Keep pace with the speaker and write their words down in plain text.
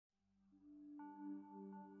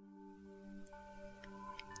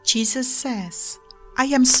Jesus says, "I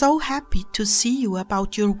am so happy to see you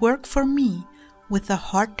about your work for me with a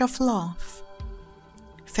heart of love."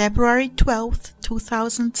 February 12th,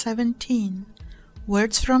 2017.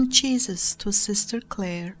 Words from Jesus to Sister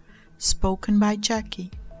Clare, spoken by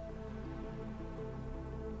Jackie.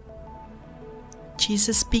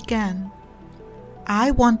 Jesus began,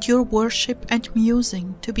 "I want your worship and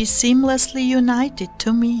musing to be seamlessly united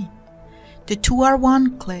to me. The two are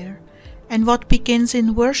one, Clare, and what begins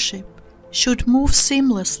in worship should move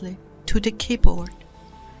seamlessly to the keyboard.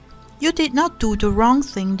 You did not do the wrong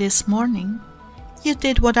thing this morning. You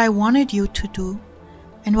did what I wanted you to do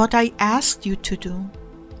and what I asked you to do.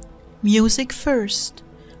 Music first,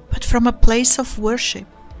 but from a place of worship.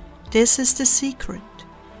 This is the secret.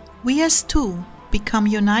 We as two become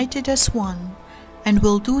united as one, and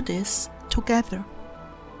will do this together."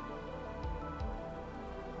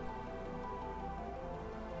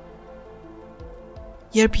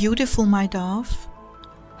 "You're beautiful, my dove.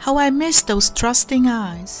 How I miss those trusting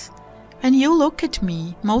eyes. When you look at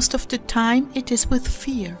me, most of the time it is with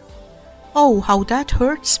fear. Oh, how that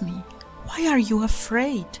hurts me. Why are you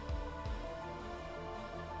afraid?"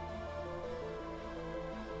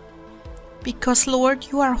 "Because, Lord,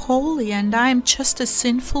 you are holy and I am just a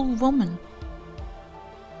sinful woman."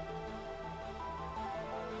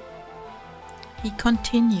 He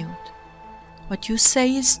continued, "What you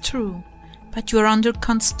say is true, but you are under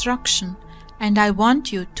construction, and I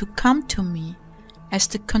want you to come to me as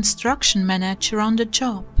the construction manager on the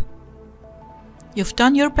job. You've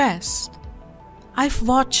done your best. I've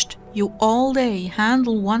watched you all day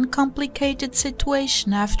handle one complicated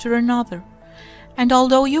situation after another, and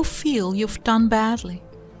although you feel you've done badly,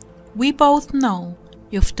 we both know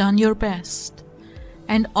you've done your best,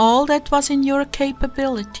 and all that was in your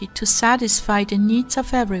capability to satisfy the needs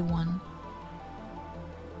of everyone.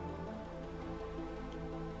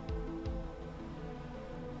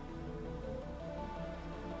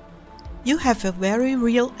 You have a very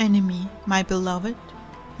real enemy, my beloved.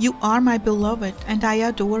 You are my beloved, and I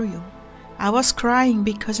adore you. I was crying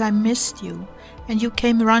because I missed you, and you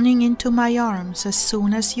came running into my arms as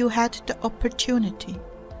soon as you had the opportunity.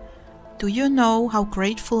 Do you know how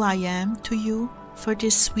grateful I am to you for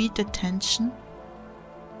this sweet attention?"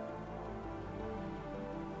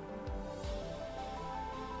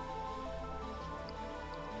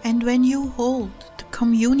 And when you hold the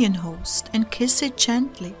communion host and kiss it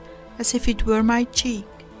gently, as if it were my cheek,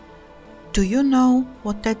 do you know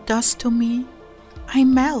what that does to me? I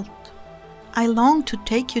melt. I long to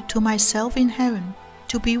take you to myself in heaven,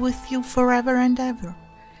 to be with you forever and ever.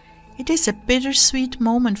 It is a bittersweet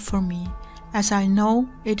moment for me, as I know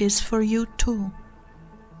it is for you too.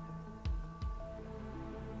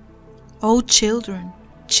 Oh children,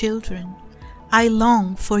 children, I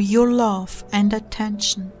long for your love and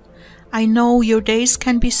attention. I know your days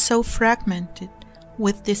can be so fragmented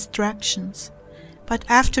with distractions, but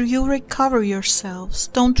after you recover yourselves,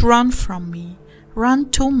 don't run from me, run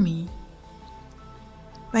to me.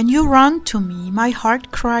 When you run to me, my heart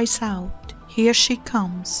cries out, "Here she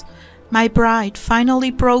comes." My bride finally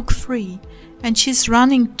broke free, and she's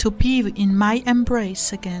running to be in my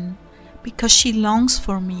embrace again, because she longs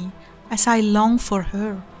for me as I long for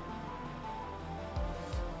her.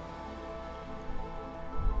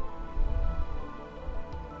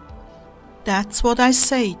 That's what I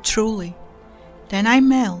say, truly. Then I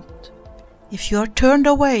melt. If you are turned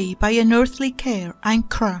away by an earthly care, I'm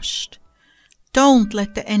crushed. Don't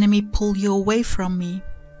let the enemy pull you away from me.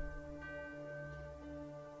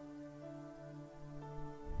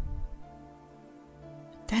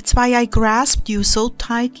 That's why I grasped you so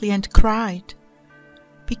tightly and cried,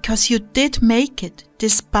 because you did make it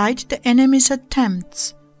despite the enemy's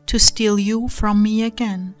attempts to steal you from me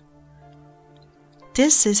again.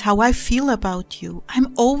 This is how I feel about you.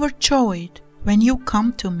 I'm overjoyed when you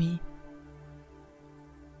come to me.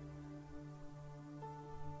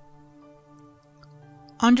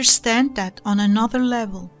 Understand that on another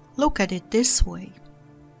level. Look at it this way.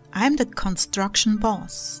 I'm the construction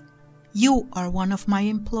boss. You are one of my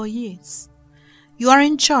employees. You are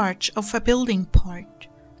in charge of a building part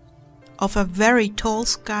of a very tall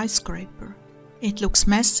skyscraper. It looks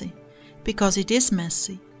messy, because it is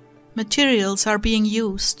messy. Materials are being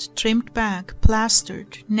used, trimmed back,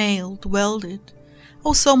 plastered, nailed, welded.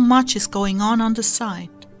 Oh, so much is going on the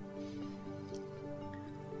site.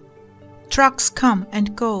 Trucks come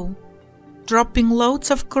and go, dropping loads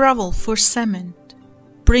of gravel for cement,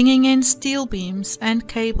 bringing in steel beams and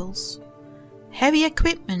cables. Heavy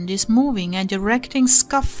equipment is moving and erecting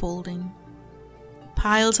scaffolding.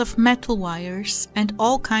 Piles of metal wires and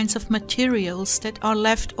all kinds of materials that are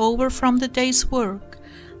left over from the day's work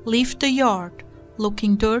leave the yard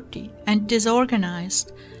looking dirty and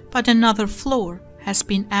disorganized, but another floor has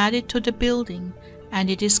been added to the building and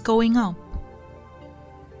it is going up.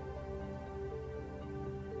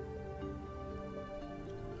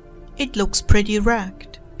 It looks pretty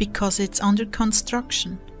wrecked because it's under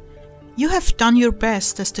construction. You have done your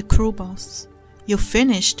best as the crew boss. You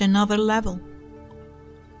finished another level.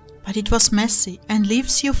 But it was messy and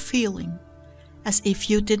leaves you feeling as if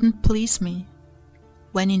you didn't please me,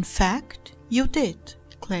 when in fact you did,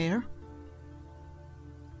 Clare.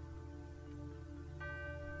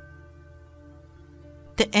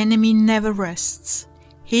 The enemy never rests.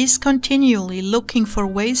 He is continually looking for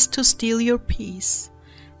ways to steal your peace,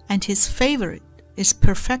 and his favorite is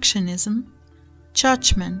perfectionism,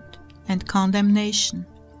 judgment, and condemnation,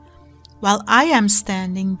 while I am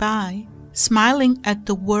standing by, smiling at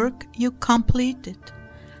the work you completed,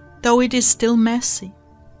 though it is still messy.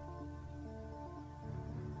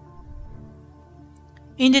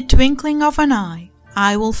 In the twinkling of an eye,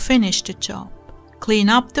 I will finish the job, clean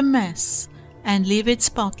up the mess, and leave it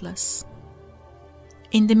spotless.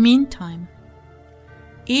 In the meantime,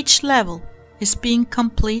 each level is being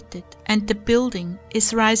completed and the building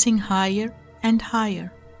is rising higher and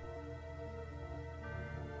higher.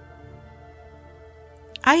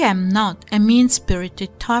 I am not a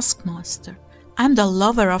mean-spirited taskmaster. I am the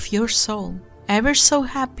lover of your soul, ever so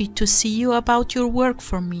happy to see you about your work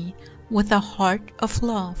for me with a heart of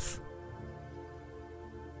love.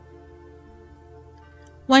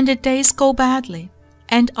 When the days go badly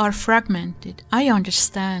and are fragmented, I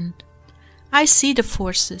understand. I see the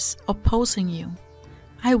forces opposing you.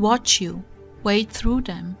 I watch you wade through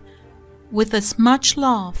them with as much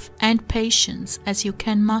love and patience as you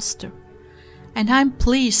can muster. And I'm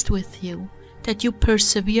pleased with you that you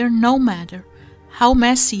persevere no matter how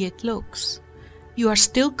messy it looks. You are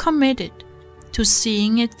still committed to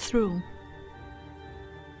seeing it through.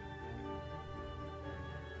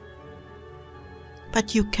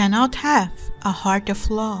 But you cannot have a heart of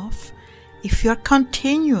love if you are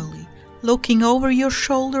continually looking over your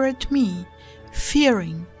shoulder at me,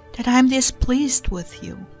 fearing that I am displeased with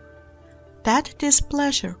you. That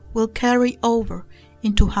displeasure will carry over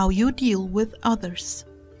into how you deal with others.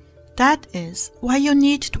 That is why you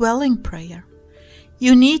need dwelling prayer.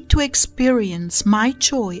 You need to experience my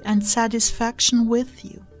joy and satisfaction with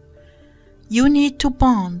you. You need to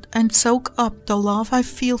bond and soak up the love I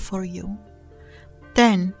feel for you.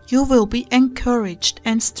 Then you will be encouraged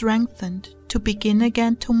and strengthened to begin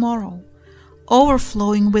again tomorrow,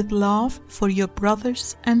 overflowing with love for your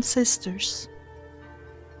brothers and sisters.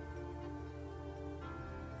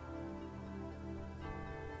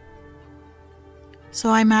 So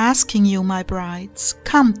I'm asking you, my brides,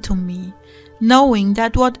 come to me, knowing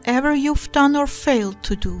that whatever you've done or failed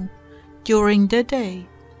to do during the day,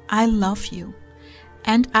 I love you,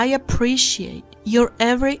 and I appreciate your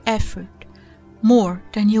every effort more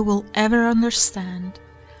than you will ever understand.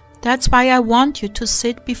 That's why I want you to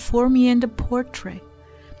sit before me in the portrait.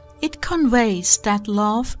 It conveys that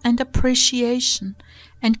love and appreciation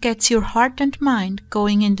and gets your heart and mind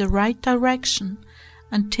going in the right direction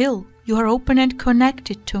until you are open and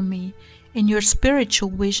connected to me in your spiritual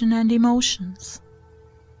vision and emotions.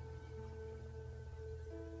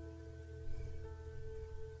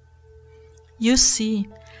 You see,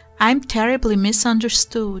 I'm terribly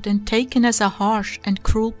misunderstood and taken as a harsh and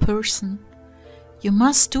cruel person. You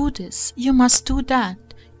must do this, you must do that.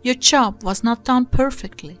 Your job was not done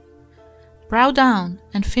perfectly. Brow down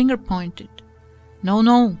and finger pointed. No,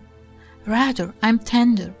 no. Rather, I'm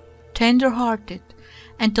tender-hearted,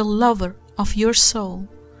 and the lover of your soul,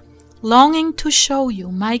 longing to show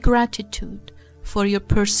you my gratitude for your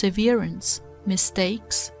perseverance,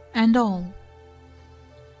 mistakes, and all.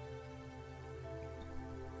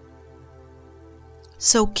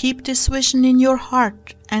 So keep this vision in your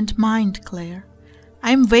heart and mind, Clare.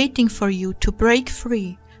 I am waiting for you to break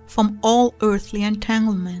free from all earthly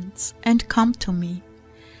entanglements and come to me.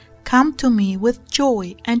 Come to me with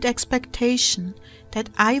joy and expectation that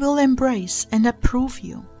I will embrace and approve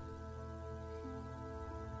you.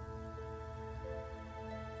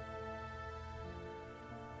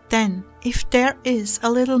 Then, if there is a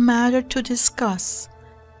little matter to discuss,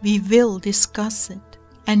 we will discuss it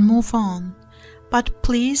and move on. But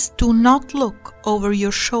please do not look over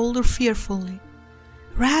your shoulder fearfully.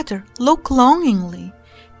 Rather, look longingly,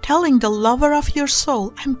 telling the lover of your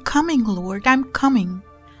soul, I'm coming, Lord, I'm coming.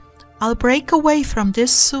 I'll break away from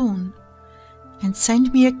this soon. And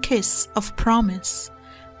send me a kiss of promise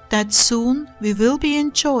that soon we will be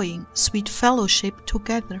enjoying sweet fellowship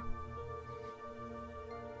together.